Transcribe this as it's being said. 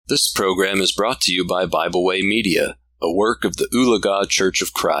This program is brought to you by Bible Way Media, a work of the Ulaga Church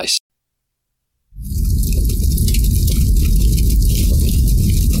of Christ.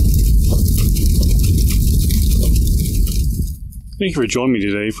 Thank you for joining me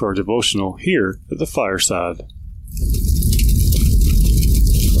today for our devotional here at the Fireside.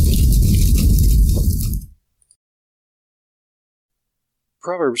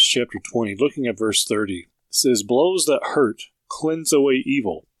 Proverbs chapter 20, looking at verse 30, says, "Blows that hurt cleanse away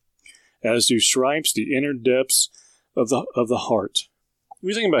evil, as do stripes the inner depths of the heart."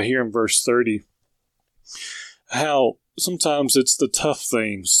 We think about here in verse 30, how sometimes it's the tough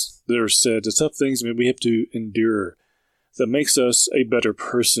things that are said, the tough things that we have to endure, that makes us a better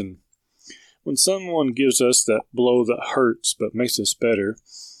person. When someone gives us that blow that hurts but makes us better,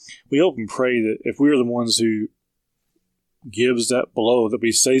 we hope and pray that if we're the ones who gives that blow, that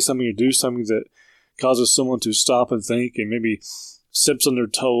we say something or do something that causes someone to stop and think and maybe steps on their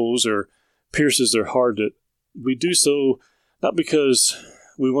toes or pierces their heart, that we do so not because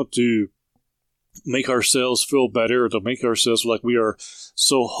we want to make ourselves feel better or to make ourselves feel like we are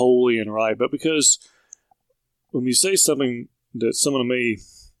so holy and right, but because when we say something that someone may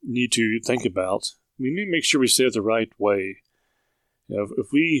need to think about, we need to make sure we say it the right way.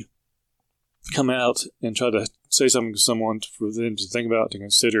 If we come out and try to say something to someone for them to think about, to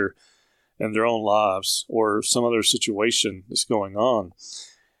consider in their own lives or some other situation that's going on,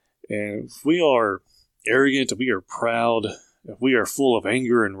 and if we are arrogant, if we are proud, if we are full of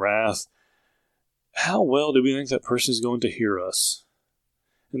anger and wrath, how well do we think that person is going to hear us?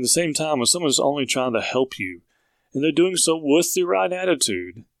 At the same time, when someone is only trying to help you, and they're doing so with the right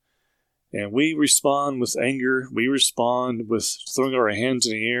attitude, and we respond with anger, we respond with throwing our hands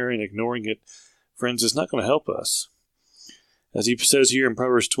in the air and ignoring it, friends, it's not going to help us. As he says here in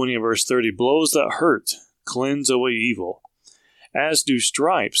Proverbs 20 and verse 30, "Blows that hurt cleanse away evil, as do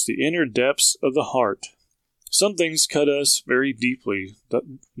stripes the inner depths of the heart." Some things cut us very deeply,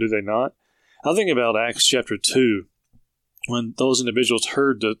 do they not? I think about Acts chapter 2, when those individuals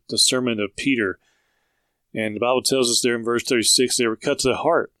heard the sermon of Peter, and the Bible tells us there in verse 36, they were cut to the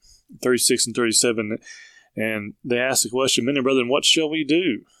heart, 36 and 37, and they asked the question, "Men and brethren, what shall we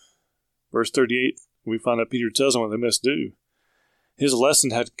do?" Verse 38, we find out Peter tells them what they must do. His lesson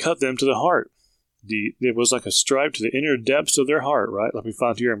had cut them to the heart. It was like a stripe to the inner depths of their heart, right? Like we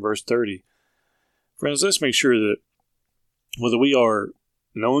find here in verse 30. Friends, let's make sure that whether we are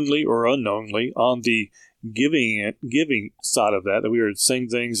knowingly or unknowingly on the giving side of that we are saying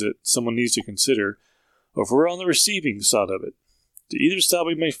things that someone needs to consider, or if we're on the receiving side of it, to either side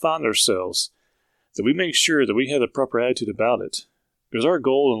we may find ourselves, that we make sure that we have the proper attitude about it. Because our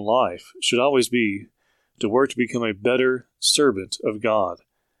goal in life should always be to work to become a better servant of God.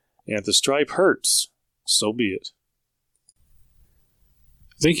 And if the stripe hurts, so be it.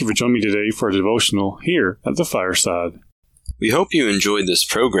 Thank you for joining me today for a devotional here at the Fireside. We hope you enjoyed this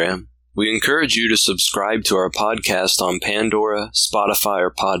program. We encourage you to subscribe to our podcast on Pandora, Spotify,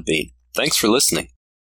 or Podbean. Thanks for listening.